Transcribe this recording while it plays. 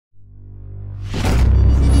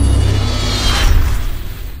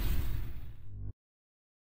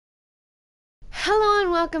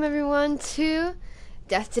welcome everyone to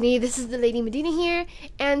Destiny. This is the Lady Medina here,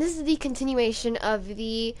 and this is the continuation of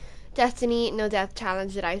the Destiny No Death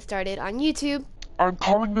Challenge that I started on YouTube. I'm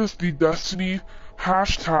calling this the Destiny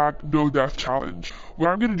 #No Death Challenge. What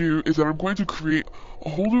I'm going to do is that I'm going to create a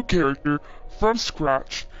whole new character from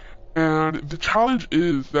scratch, and the challenge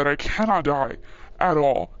is that I cannot die at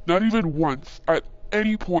all, not even once, at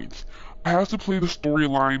any point. I have to play the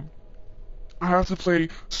storyline, I have to play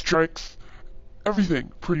strikes,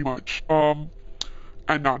 everything, pretty much, and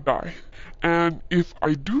not die. And if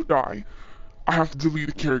I do die, I have to delete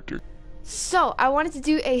a character. So, I wanted to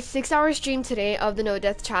do a 6-hour stream today of the No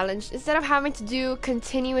Death Challenge. Instead of having to do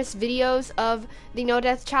continuous videos of the No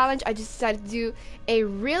Death Challenge, I just decided to do a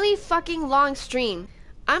really fucking long stream.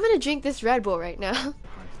 I'm gonna drink this Red Bull right now.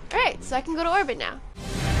 Alright, so I can go to orbit now.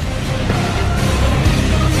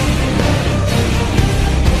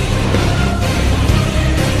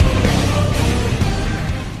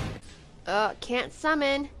 Can't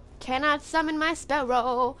summon. Cannot summon my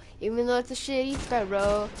sparrow, even though it's a shitty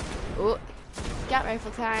sparrow. Oh, scout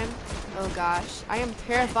rifle time. Oh gosh, I am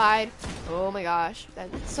terrified. Oh my gosh,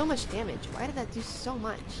 that did so much damage. Why did that do so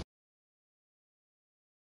much?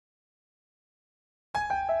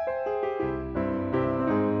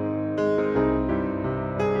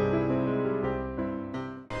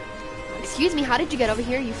 Excuse me, how did you get over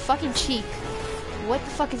here, you fucking cheek? What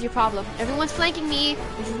the fuck is your problem? Everyone's flanking me.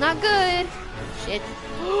 This is not good. Shit.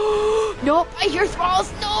 Nope, I hear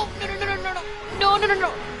thralls. No, no, no, no, no, no, no, no, no,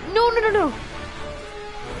 no, no, no, no, no. No!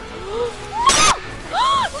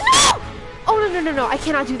 Oh no, no, no, no! I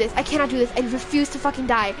cannot do this. I cannot do this. I refuse to fucking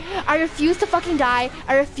die. I refuse to fucking die.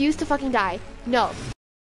 I refuse to fucking die. No.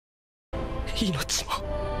 命も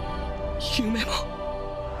夢も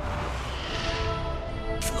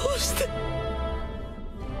どうして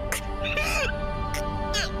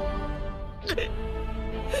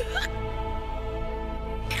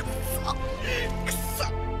くそ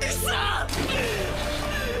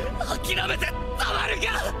諦めてたまるか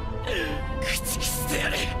駆逐してや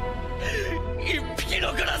る一匹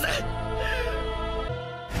残らず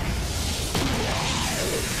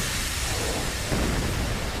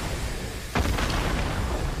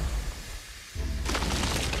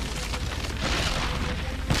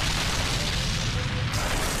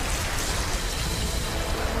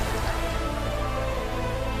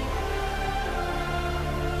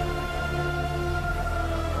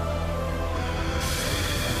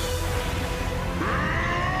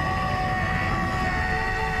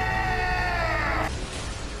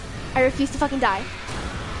I refuse to fucking die.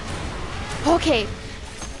 Okay.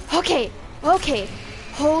 Okay. Okay.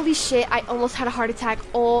 Holy shit, I almost had a heart attack.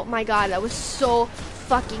 Oh my god, that was so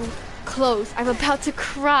fucking close. I'm about to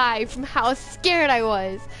cry from how scared I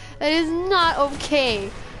was. That is not okay.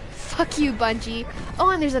 Fuck you, Bungie. Oh,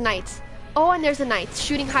 and there's a knight. Oh, and there's a knight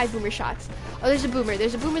shooting high boomer shots. Oh, there's a boomer.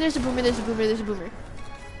 There's a boomer. There's a boomer. There's a boomer. There's a boomer.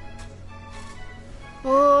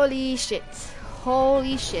 Holy shit.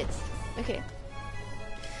 Holy shit. Okay.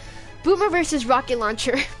 Boomer versus rocket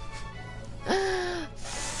launcher.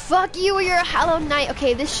 Fuck you, you're a Hollow Knight.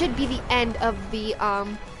 Okay, this should be the end of the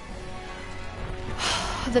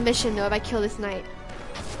the mission though if I kill this knight.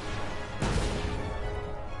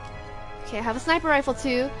 Okay, I have a sniper rifle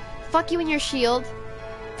too. Fuck you and your shield.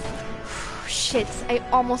 Shit, I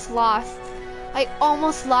almost lost. I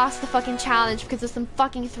almost lost the fucking challenge because of some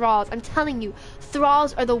fucking thralls. I'm telling you,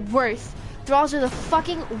 thralls are the worst. Thralls are the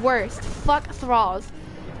fucking worst. Fuck thralls.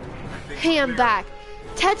 Hey, I'm back.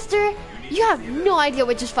 Tedster, you have no idea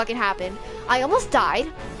what just fucking happened. I almost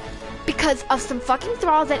died because of some fucking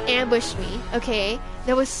thralls that ambushed me, okay?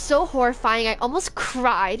 That was so horrifying. I almost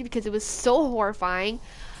cried because it was so horrifying.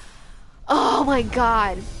 Oh my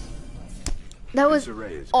god. That was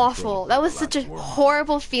awful. That was such a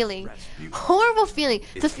horrible feeling. Horrible feeling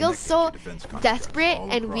to feel so desperate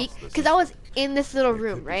and weak because I was in this little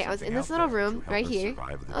room, right? I was in this little room right here.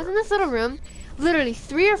 I was in this little room. Literally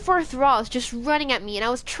 3 or 4 thralls just running at me, and I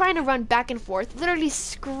was trying to run back and forth, literally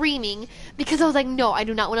screaming because I was like, no, I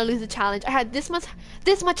do not want to lose the challenge. I had this much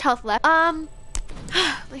health left. Oh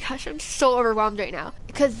my gosh, I'm so overwhelmed right now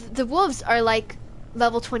because the wolves are like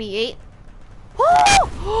level 28.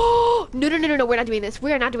 Oh! No, no, no, no, no, we're not doing this.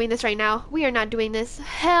 We are not doing this right now. We are not doing this.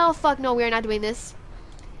 Hell fuck no, we are not doing this.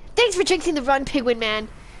 Thanks for jinxing the run, Pigwin man.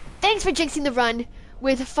 Thanks for jinxing the run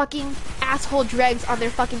with fucking asshole dregs on their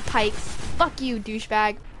fucking pikes. Fuck you,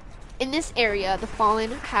 douchebag. In this area, the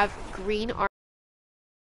Fallen have green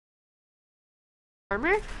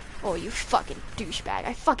armor. Oh, you fucking douchebag.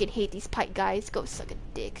 I fucking hate these pike guys. Go suck a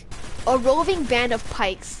dick. A roving band of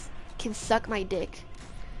pikes can suck my dick.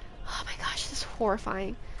 Oh my gosh, this is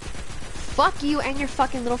horrifying. Fuck you and your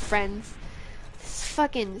fucking little friends. This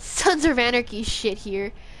fucking Sons of Anarchy shit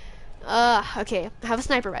here. Okay, I have a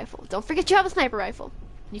sniper rifle. Don't forget you have a sniper rifle.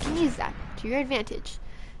 You can use that to your advantage.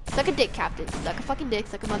 Suck a dick, Captain. Suck a fucking dick.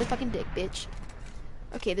 Suck a motherfucking dick, bitch.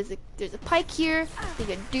 Okay, there's a pike here. There's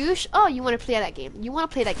a douche. Oh, you want to play that game. You want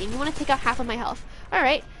to play that game. You want to take out half of my health.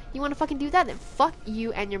 Alright, you want to fucking do that? Then fuck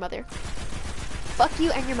you and your mother. Fuck you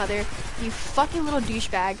and your mother. You fucking little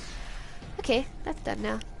douchebag. Okay, that's done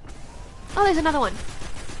now. Oh, there's another one.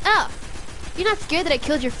 Oh, you're not scared that I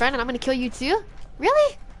killed your friend and I'm gonna kill you too?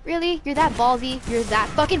 Really? Really? You're that ballsy? You're that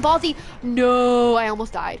fucking ballsy? No, I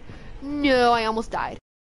almost died. No, I almost died.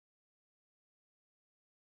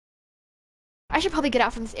 I should probably get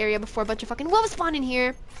out from this area before a bunch of fucking wolves spawn in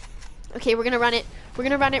here. Okay, we're gonna run it. We're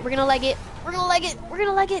gonna run it. We're gonna leg it. We're gonna leg it. We're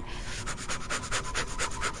gonna leg it.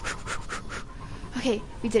 Okay,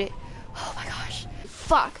 we did it. Oh my gosh.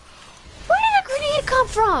 Fuck. Where did a grenade come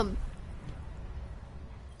from?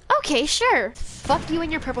 Okay, sure. Fuck you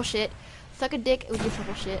and your purple shit. Suck a dick with your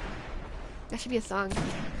purple shit. That should be a song.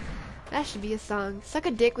 That should be a song. Suck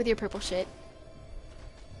a dick with your purple shit.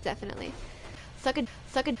 Definitely. Suck a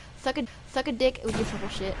dick with your purple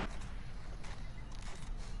shit.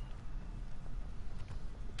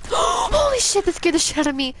 Holy shit, that scared the shit out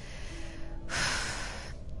of me.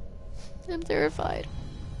 I'm terrified.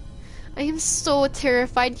 I am so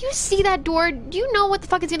terrified. Do you see that door? Do you know what the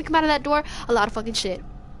fuck is gonna come out of that door? A lot of fucking shit.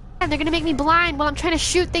 And they're gonna make me blind while I'm trying to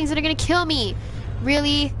shoot things that are gonna kill me.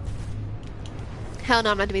 Really? Hell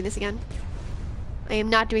no, I'm not doing this again. I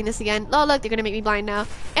am not doing this again. Oh look, they're gonna make me blind now.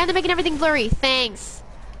 And they're making everything blurry. Thanks.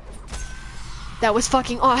 That was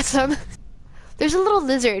fucking awesome. There's a little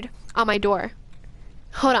lizard on my door.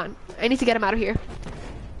 Hold on. I need to get him out of here.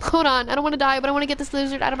 Hold on. I don't want to die, but I want to get this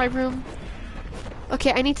lizard out of my room.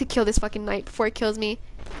 Okay, I need to kill this fucking knight before it kills me.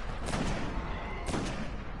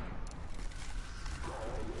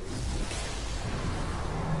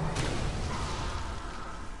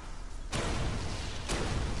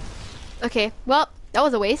 Okay, well, that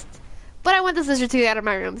was a waste. But I want this lizard to get out of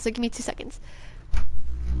my room, so give me 2 seconds.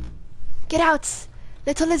 Get out!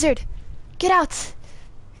 Little lizard! Get out!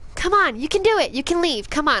 Come on, you can do it! You can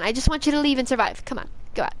leave! Come on, I just want you to leave and survive. Come on,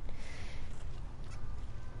 go out.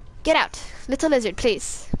 Get out! Little lizard,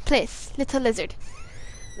 please. Please, little lizard.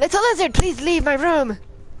 Little lizard, please leave my room!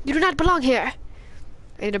 You do not belong here!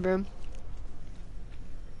 I need a broom.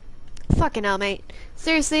 Fucking hell, mate.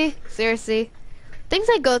 Seriously? Seriously? Things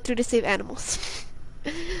I go through to save animals.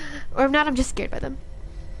 Or if not, I'm just scared by them.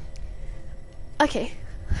 Okay.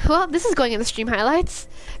 Well, this is going in the stream highlights.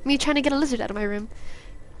 Me trying to get a lizard out of my room.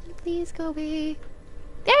 Please go away.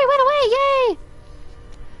 There, he went away! Yay!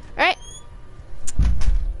 Alright.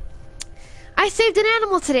 I saved an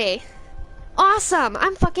animal today. Awesome!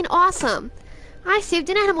 I'm fucking awesome. I saved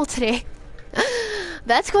an animal today.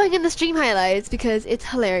 That's going in the stream highlights because it's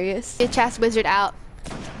hilarious. Bitch ass wizard out.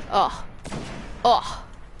 Oh. Oh.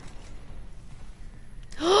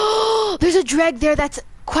 Oh, there's a dreg there that's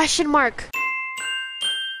question mark.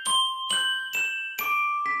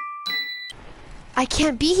 I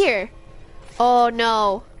can't be here. Oh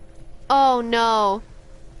no. Oh no.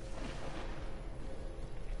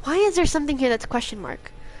 Why is there something here that's question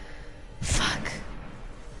mark? Fuck.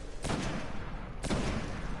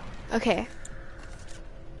 Okay.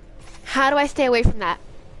 How do I stay away from that?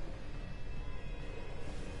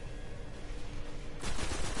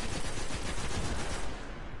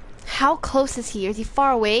 How close is he? Is he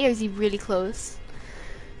far away or is he really close?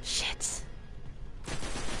 Shit.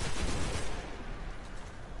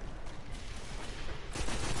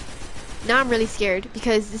 Now I'm really scared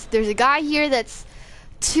because there's a guy here that's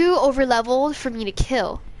too overleveled for me to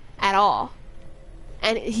kill at all.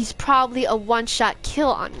 And he's probably a one-shot kill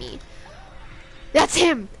on me. That's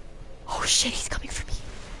him! Oh shit, he's coming for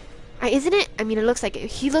me. Isn't it? I mean, it looks like it.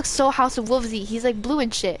 He looks so House of Wolvesy. He's like blue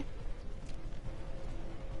and shit.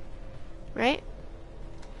 Right?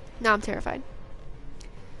 Now I'm terrified.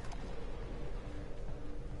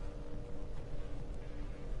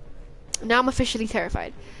 Now I'm officially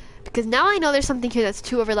terrified. Because now I know there's something here that's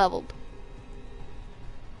too overleveled.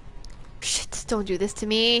 Shit, don't do this to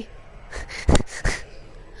me.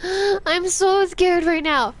 I'm so scared right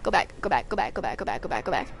now. Go back, go back, go back, go back, go back, go back,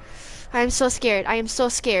 go back. I am so scared. I am so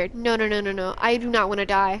scared. No, no, no, no, no. I do not want to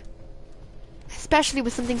die. Especially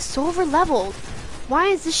with something so overleveled. Why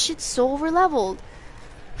is this shit so overleveled?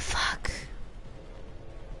 Fuck.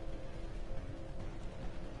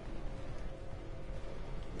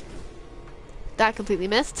 That completely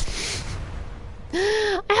missed.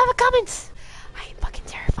 I have a comment. I am fucking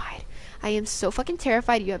terrified. I am so fucking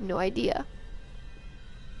terrified you have no idea.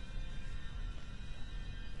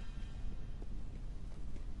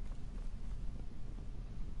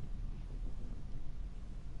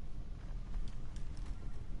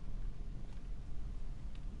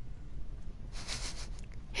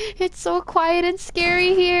 It's so quiet and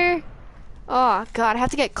scary here. Oh god, I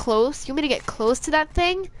have to get close. You want me to get close to that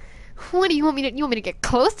thing? What do you want me to? You want me to get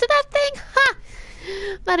close to that thing? Ha!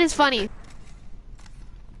 That is funny.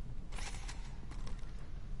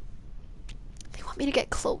 They want me to get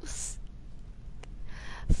close.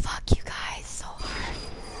 Fuck you guys so hard.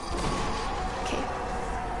 Okay.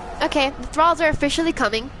 Okay, the thralls are officially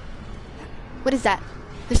coming. What is that?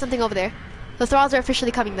 There's something over there. The thralls are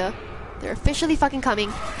officially coming though. They're officially fucking coming.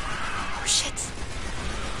 Oh shit.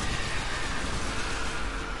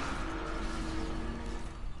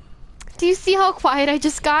 Do you see how quiet I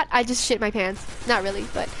just got? I just shit my pants. Not really,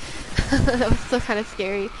 but that was still kind of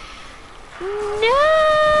scary.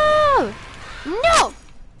 No! No!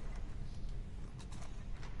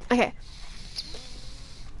 Okay.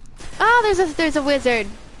 Oh, there's a wizard.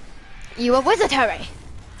 You a wizard, Harry?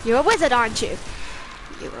 You're a wizard, aren't you?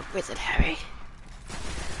 You're a wizard, Harry.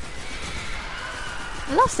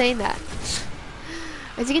 I love saying that.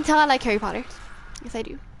 As you can tell, I like Harry Potter. Yes, I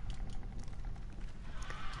do.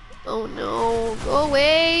 Oh no, go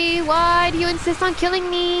away. Why do you insist on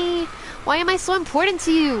killing me? Why am I so important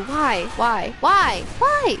to you? Why? Why? Why?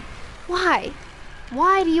 Why? Why?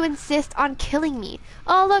 Why do you insist on killing me?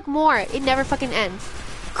 Oh, look, more. It never fucking ends.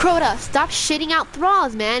 Crota, stop shitting out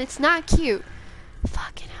thralls, man. It's not cute.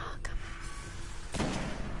 Fucking hell, come on.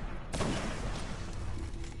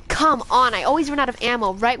 Come on, I always run out of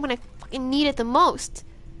ammo right when I fucking need it the most.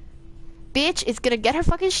 Bitch is gonna get her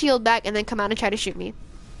fucking shield back and then come out and try to shoot me.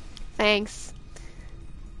 Thanks.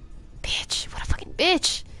 Bitch, what a fucking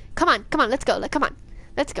bitch. Come on, let's go. Come on,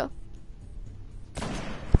 let's go.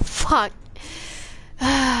 Fuck.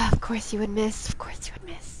 Of course you would miss. Of course you would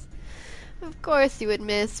miss. Of course you would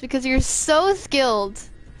miss because you're so skilled.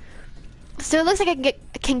 So it looks like I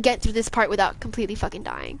can get through this part without completely fucking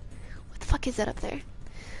dying. What the fuck is that up there?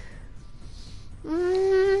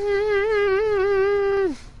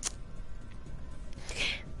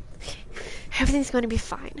 Everything's going to be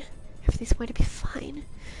fine. Everything's going to be fine.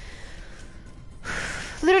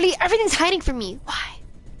 Literally, everything's hiding from me. Why?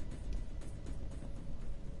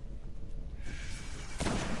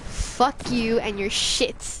 Fuck you and your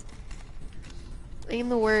shit. I am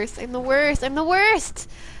the worst. I'm the worst. I'm the worst.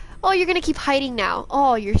 Oh, you're gonna keep hiding now.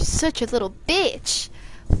 Oh, you're such a little bitch.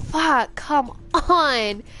 Fuck, come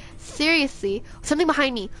on. Seriously. Something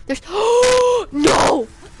behind me. There's... No!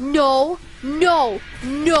 No! No!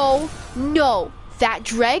 No! No! That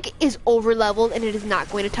Dreg is over leveled and it is not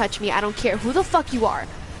going to touch me. I don't care who the fuck you are.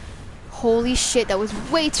 Holy shit, that was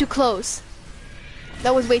way too close.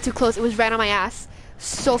 That was way too close. It was right on my ass.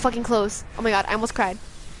 So fucking close. Oh my god, I almost cried.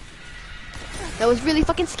 That was really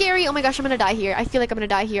fucking scary. Oh my gosh, I'm gonna die here. I feel like I'm gonna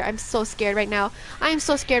die here. I'm so scared right now. I am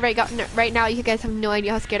so scared right now. You guys have no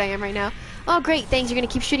idea how scared I am right now. Oh great, thanks. You're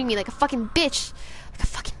gonna keep shooting me like a fucking bitch. Like a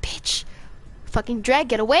fucking bitch. Fucking Dreg,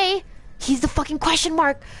 get away. He's the fucking question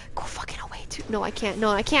mark. Go fucking away, dude. No, I can't. No,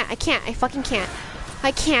 I can't. I can't. I fucking can't.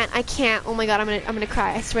 I can't. I can't. Oh my god, I'm gonna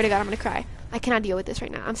cry. I swear to god, I'm gonna cry. I cannot deal with this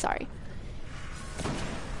right now. I'm sorry.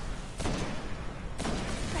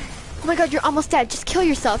 Oh my god, you're almost dead. Just kill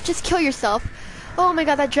yourself. Just kill yourself. Oh my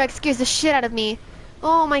god, that Dreg scares the shit out of me.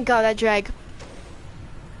 Oh my god, that Dreg.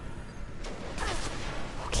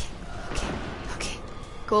 Okay, okay, okay.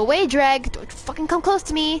 Go away, Dreg. Don't fucking come close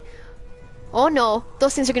to me. Oh no,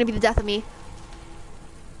 those things are gonna be the death of me.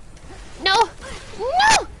 No!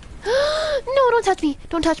 No! No, don't touch me.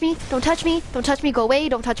 Don't touch me. Don't touch me. Don't touch me. Go away.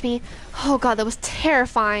 Don't touch me. Oh god, that was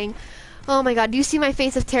terrifying. Oh my god, do you see my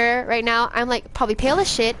face of terror right now? I'm like probably pale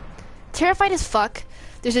as shit. Terrified as fuck.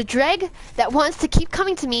 There's a Dreg that wants to keep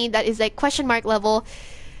coming to me that is like question mark level.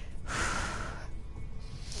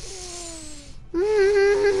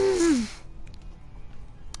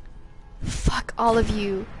 Fuck all of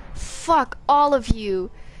you. Fuck all of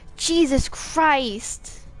you. Jesus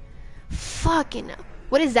Christ. Fucking.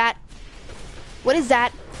 What is that? What is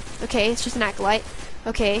that? Okay, it's just an acolyte.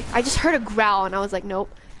 Okay, I just heard a growl and I was like,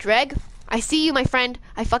 nope. Dreg, I see you, my friend.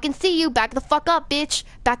 I fucking see you. Back the fuck up, bitch.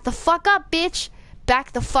 Back the fuck up, bitch.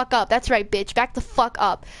 Back the fuck up. That's right, bitch. Back the fuck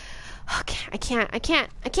up. Okay, I can't.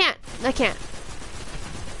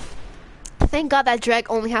 Thank God that Dreg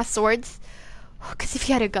only has swords. Because if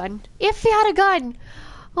he had a gun.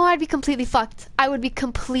 Oh, I'd be completely fucked. I would be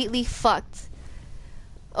completely fucked.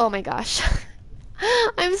 Oh my gosh.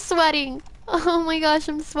 I'm sweating. Oh my gosh,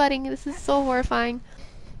 I'm sweating. This is so horrifying.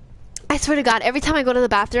 I swear to God, every time I go to the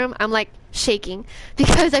bathroom, I'm like shaking.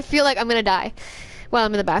 Because I feel like I'm gonna die while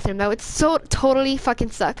I'm in the bathroom. That would so totally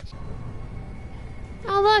fucking suck.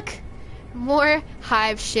 Oh look. More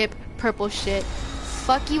hive ship purple shit.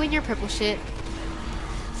 Fuck you and your purple shit.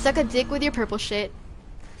 Suck a dick with your purple shit.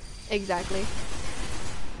 Exactly.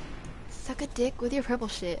 Suck a dick with your purple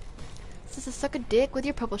shit. This is suck a dick with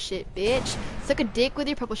your purple shit, bitch. Suck a dick with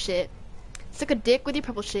your purple shit. Suck a dick with your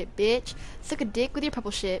purple shit, bitch. Suck a dick with your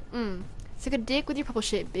purple shit. Suck a dick with your purple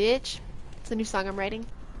shit, bitch. It's a new song I'm writing.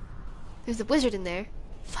 There's a wizard in there.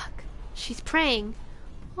 Fuck. She's praying.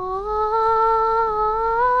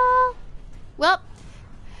 Aww. Well,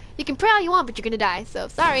 you can pray all you want, but you're gonna die, so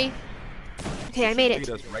sorry. Okay, I made it.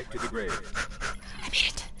 Lead us right to the grave. I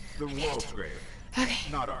made it. The world's grave. Okay.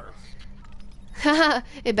 Not ours. Haha,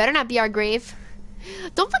 it better not be our grave.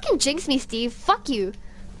 Don't fucking jinx me, Steve. Fuck you.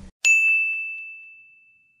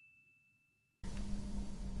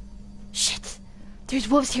 Shit. There's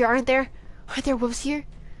wolves here, aren't there? Aren't there wolves here?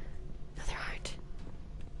 No, there aren't.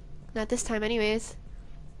 Not this time, anyways.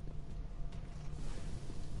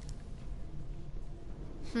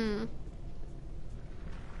 Oh,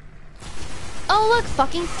 look,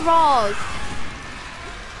 fucking thralls.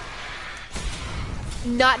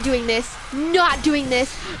 Not doing this. Not doing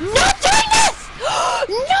this. Not doing this!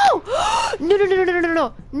 No! No, no, no, no, no, no,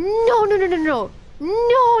 no. No, no, no, no, no.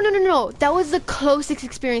 No, no, no, no. That was the closest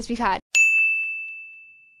experience we've had.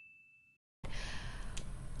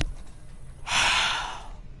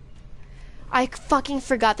 I fucking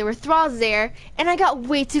forgot there were thralls there, and I got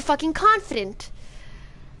way too fucking confident.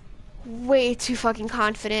 Way too fucking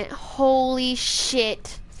confident. Holy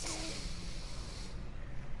shit.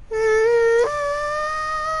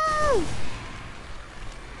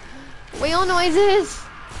 Whale noises!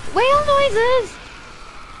 Whale noises!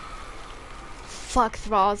 Fuck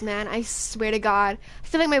thralls, man. I swear to God. I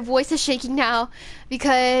feel like my voice is shaking now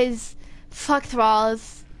because fuck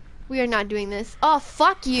thralls. We are not doing this. Oh,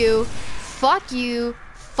 fuck you. Fuck you.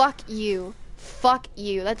 Fuck you. Fuck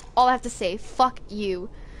you. That's all I have to say. Fuck you.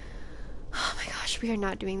 Oh my gosh, we are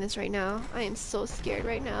not doing this right now. I am so scared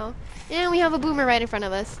right now. And we have a boomer right in front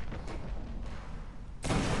of us.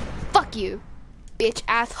 Fuck you, bitch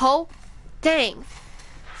asshole. Dang.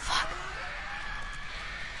 Fuck.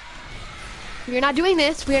 We are not doing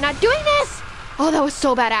this. We are not doing this. Oh, that was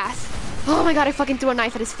so badass. Oh my God, I fucking threw a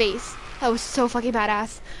knife at his face. That was so fucking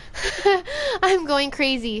badass. I'm going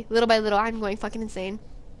crazy. Little by little, I'm going fucking insane.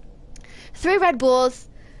 3 Red Bulls.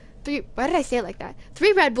 Why did I say it like that?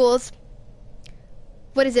 3 Red Bulls.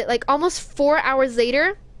 What is it? Like almost 4 hours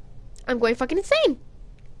later, I'm going fucking insane.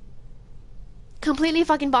 Completely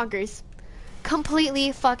fucking bonkers.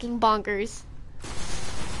 Completely fucking bonkers.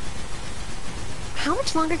 How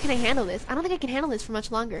much longer can I handle this? I don't think I can handle this for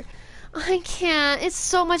much longer. I can't. It's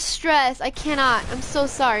so much stress. I cannot. I'm so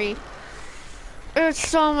sorry. It's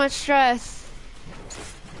so much stress.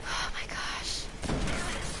 Oh my gosh.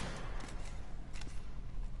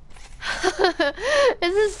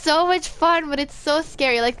 This is so much fun, but it's so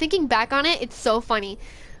scary. Like thinking back on it, it's so funny,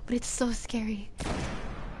 but it's so scary.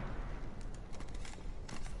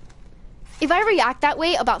 If I react that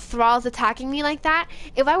way about thralls attacking me like that,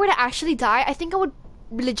 if I were to actually die, I think I would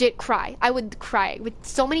legit cry. I would cry with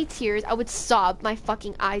so many tears. I would sob my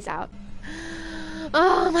fucking eyes out.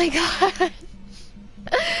 Oh my God.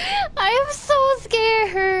 I am so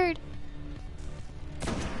scared.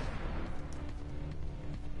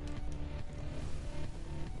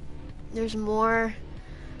 There's more.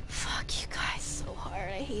 Fuck you guys so hard.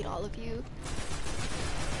 I hate all of you.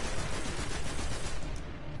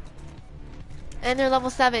 And they're level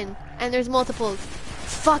 7. And there's multiples.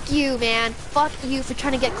 Fuck you, man. Fuck you for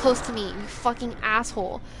trying to get close to me, you fucking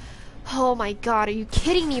asshole. Oh my God, are you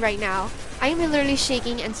kidding me right now? I am literally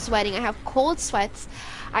shaking and sweating. I have cold sweats.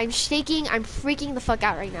 I'm shaking. I'm freaking the fuck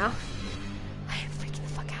out right now. I am freaking the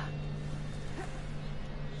fuck out.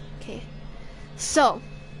 Okay. So.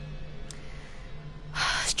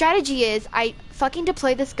 Strategy is I fucking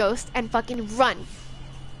deploy this ghost and fucking run.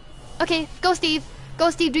 Okay, go Steve. Go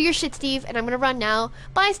Steve, do your shit Steve, and I'm gonna run now.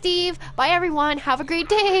 Bye Steve, bye everyone, have a great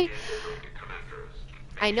day.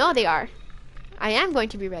 I know they are. I am going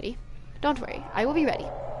to be ready. Don't worry, I will be ready.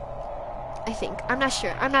 I think, I'm not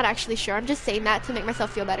sure, I'm not actually sure. I'm just saying that to make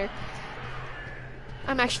myself feel better.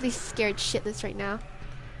 I'm actually scared shitless right now.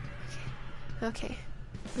 Okay,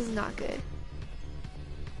 this is not good.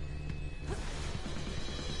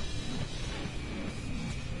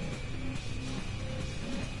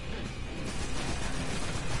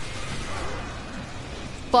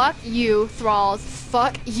 Fuck you, thralls.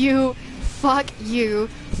 Fuck you. Fuck you.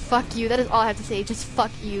 Fuck you. That is all I have to say. Just fuck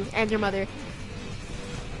you and your mother.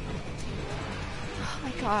 Oh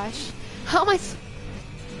my gosh. How am I...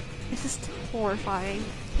 This is horrifying.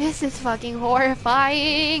 This is fucking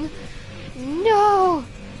horrifying. No.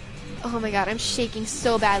 Oh my God. I'm shaking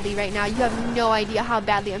so badly right now. You have no idea how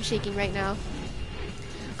badly I'm shaking right now.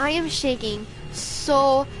 I am shaking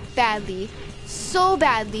so badly. so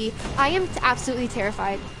badly. I am absolutely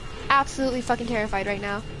terrified. Absolutely fucking terrified right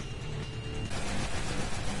now.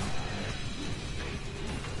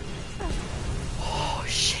 Oh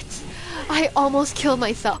shit. I almost killed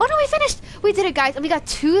myself. Oh no, we finished! We did it, guys, and we got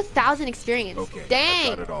 2,000 experience. Okay,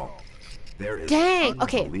 dang. I've got it all. There is Dang.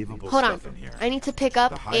 Okay, unbelievable hold on. stuff in here. I need to pick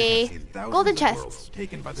up The hive a has seen thousands golden of chest. worlds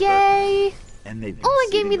taken by the Yay! darkness, and they've been Oh,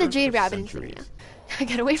 it gave me seeding the Earth jade for rabbit centuries. insignia.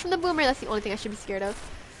 Get away from the boomer. That's the only thing I should be scared of.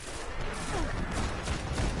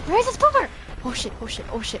 Where is this boomer? Oh shit, oh shit,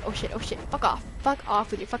 oh shit, oh shit, oh shit. Fuck off. Fuck off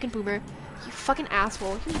with your fucking boomer. You fucking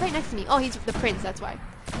asshole. He's right next to me. Oh, he's the prince, that's why.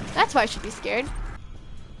 That's why I should be scared.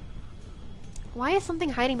 Why is something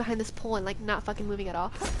hiding behind this pole and like not fucking moving at all?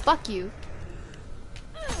 Fuck you.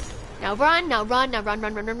 Now run, now run, now run,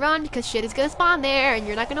 run, run, run, run, because shit is gonna spawn there and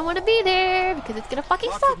you're not gonna want to be there because it's gonna fucking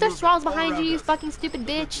suck. There's thralls behind you, you fucking stupid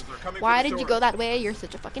bitch. Why did you go that way? You're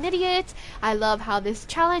such a fucking idiot. I love how this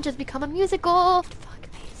challenge has become a musical. Fuck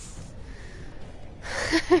this.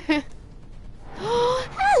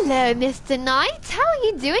 Hello, Mr. Knight. How are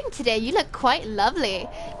you doing today? You look quite lovely.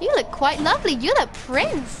 You look quite lovely. You're the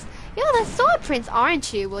prince. You're the sword prince,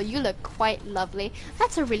 aren't you? Well, you look quite lovely.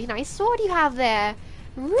 That's a really nice sword you have there.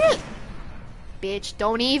 Really? Bitch,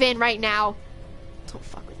 don't even right now. Don't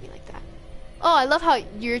fuck with me like that. Oh, I love how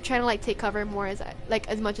you're trying to like take cover more as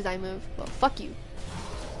much as I move. Well, fuck you.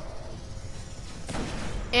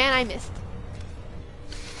 And I missed.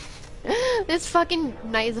 This fucking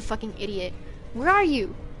knight is a fucking idiot. Where are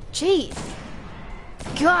you? Jeez.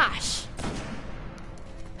 Gosh.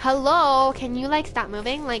 Hello, can you like stop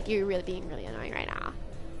moving? Like you're really being really annoying right now.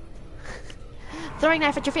 Throwing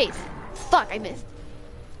knife at your face. Fuck, I missed.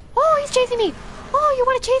 Oh, he's chasing me. Oh, you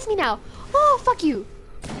want to chase me now? Oh, fuck you.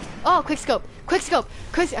 Oh, quick scope. Quick scope.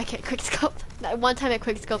 I can't quick scope. That one time I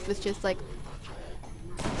quick scope was just like.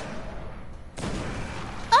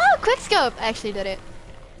 Oh, quick scope. I actually did it.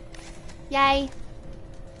 Yay.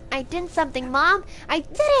 I did something, Mom. I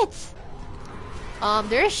did it.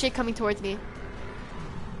 There is shit coming towards me.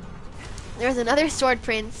 There's another sword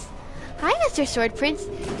prince. Hi, Mr. Sword Prince.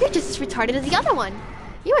 You're just as retarded as the other one.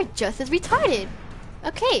 You are just as retarded.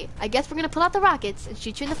 Okay, I guess we're gonna pull out the rockets and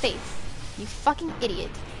shoot you in the face. You fucking idiot.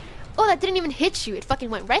 Oh, that didn't even hit you. It fucking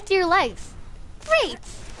went right through your legs. Great.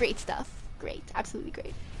 Great stuff. Great. Absolutely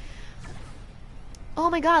great. Oh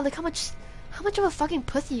my god, look how much of a fucking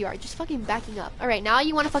pussy you are. Just fucking backing up. Alright, now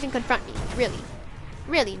you wanna fucking confront me. Really.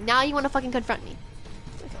 Really, now you wanna fucking confront me.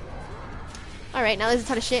 Okay. Alright, now there's a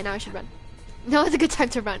ton of shit. Now I should run. Now is a good time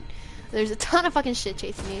to run. There's a ton of fucking shit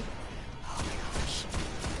chasing me. Oh my gosh.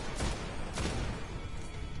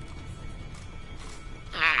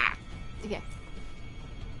 Ah. Okay.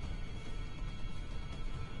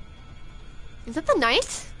 Is that the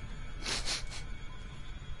knight?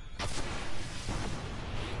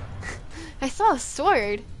 I saw a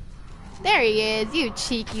sword. There he is, you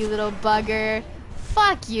cheeky little bugger.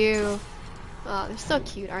 Fuck you. Oh, they're so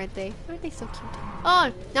cute, aren't they? Aren't they so cute?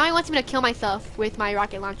 Oh, now he wants me to kill myself with my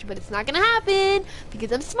rocket launcher, but it's not gonna happen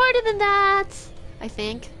because I'm smarter than that. I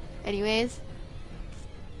think. Anyways.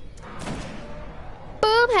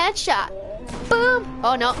 Boom, headshot. Boom.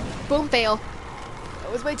 Oh no. Boom, fail.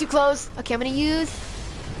 That was way too close. Okay, I'm gonna use.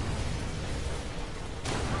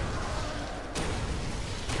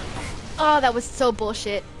 Oh, that was so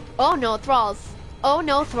bullshit. Oh no, thralls. Oh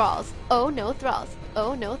no, thralls. Oh no, thralls.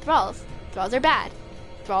 Oh no, thralls. Thralls are bad.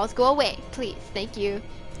 Thralls, go away, please. Thank you.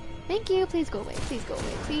 Thank you. Please go away. Please go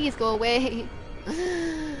away. Please go away.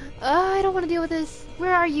 I don't want to deal with this.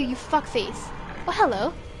 Where are you, you fuckface? Oh,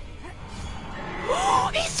 hello.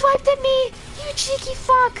 He swiped at me! You cheeky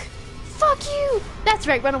fuck! Fuck you! That's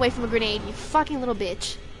right, run away from a grenade, you fucking little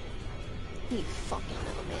bitch. You fucking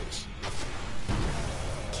little bitch.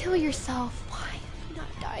 Kill yourself. Why have you not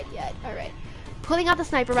died yet? Alright. Pulling out the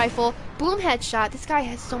sniper rifle. Boom, headshot. This guy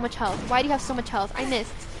has so much health. Why do you have so much health? I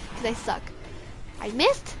missed. Because I suck. I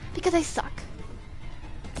missed because I suck.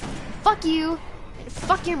 Fuck you. And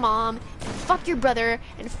fuck your mom. And fuck your brother.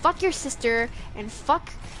 And fuck your sister. And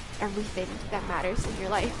fuck everything that matters in your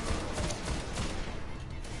life.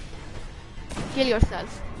 Kill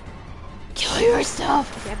yourself. Kill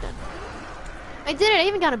yourself. Okay, I'm done. I did it. I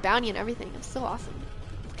even got a bounty and everything. I'm so awesome.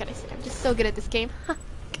 What can I say? I'm just so good at this game.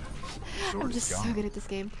 I'm just so good at this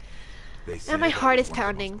game. And my heart is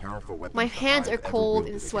pounding. My hands are cold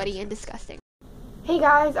and sweaty and disgusting. Hey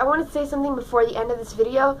guys, I want to say something before the end of this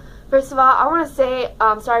video. First of all, I want to say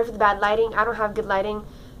sorry for the bad lighting. I don't have good lighting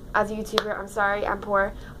as a YouTuber. I'm sorry, I'm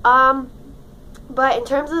poor. But in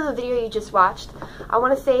terms of the video you just watched, I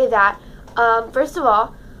want to say that first of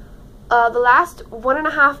all, the last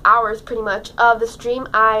 1.5 hours pretty much of the stream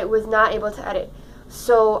I was not able to edit.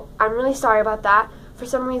 So I'm really sorry about that. For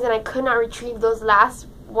some reason I could not retrieve those last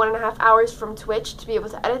 1.5 hours from Twitch to be able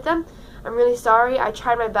to edit them. I'm really sorry. I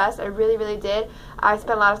tried my best. I really, really did. I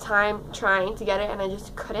spent a lot of time trying to get it and I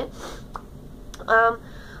just couldn't.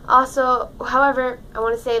 Also, however, I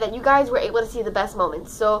want to say that you guys were able to see the best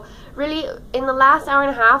moments. So really, in the last hour and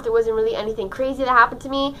a half, there wasn't really anything crazy that happened to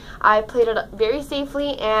me. I played it very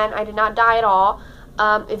safely and I did not die at all.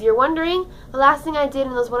 If you're wondering, the last thing I did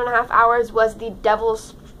in those 1.5 hours was the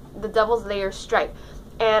Devil's Lair strike.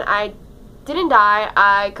 And I didn't die.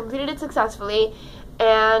 I completed it successfully.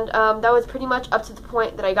 And that was pretty much up to the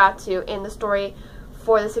point that I got to in the story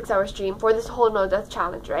for the 6-hour stream, for this whole no death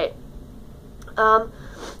challenge, right? On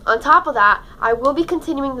top of that, I will be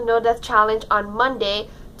continuing the no death challenge on Monday,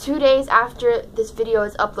 2 days after this video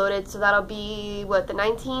is uploaded. So that'll be, what, the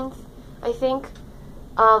 19th, I think?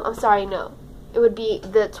 I'm sorry, no. It would be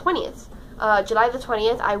the 20th. July the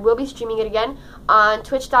 20th. I will be streaming it again on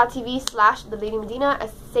twitch.tv/TheLadyMedina, the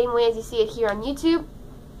same way as you see it here on YouTube.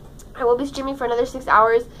 I will be streaming for another 6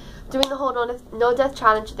 hours, doing the whole no death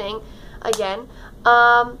challenge thing again.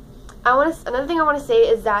 Another thing I want to say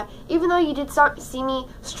is that even though you did see me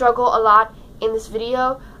struggle a lot in this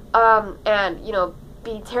video, and you know,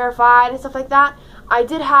 be terrified and stuff like that, I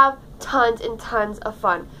did have tons and tons of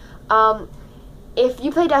fun. If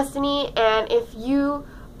you play Destiny and if you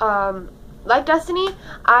like Destiny,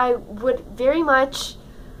 I would very much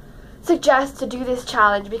suggest to do this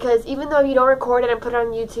challenge, because even though you don't record it and put it on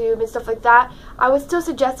YouTube and stuff like that, I would still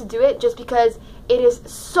suggest to do it just because it is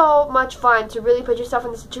so much fun to really put yourself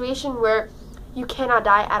in the situation where you cannot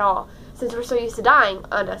die at all, since we're so used to dying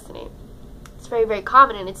on Destiny. It's very, very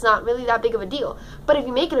common and it's not really that big of a deal. But if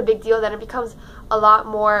you make it a big deal, then it becomes a lot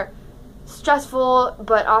more stressful,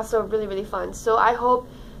 but also really, really fun. So I hope,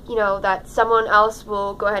 you know, that someone else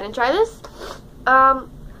will go ahead and try this.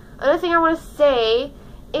 Another thing I want to say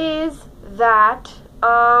is that,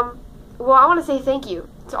 well, I want to say thank you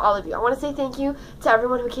to all of you. I want to say thank you to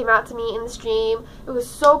everyone who came out to me in the stream. It was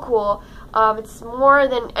so cool. It's more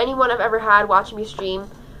than anyone I've ever had watching me stream.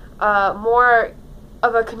 More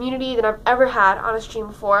of a community than I've ever had on a stream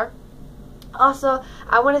before. Also,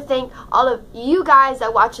 I want to thank all of you guys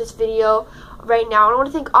that watch this video right now. And I want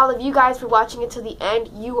to thank all of you guys for watching it till the end.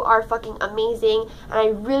 You are fucking amazing, and I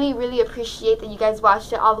really, really appreciate that you guys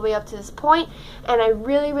watched it all the way up to this point. And I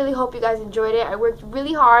really, really hope you guys enjoyed it. I worked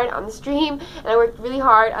really hard on the stream, and I worked really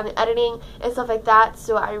hard on the editing and stuff like that.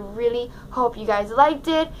 So I really hope you guys liked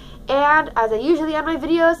it. And as I usually end my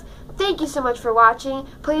videos, thank you so much for watching.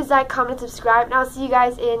 Please like, comment, and subscribe, and I'll see you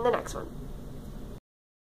guys in the next one.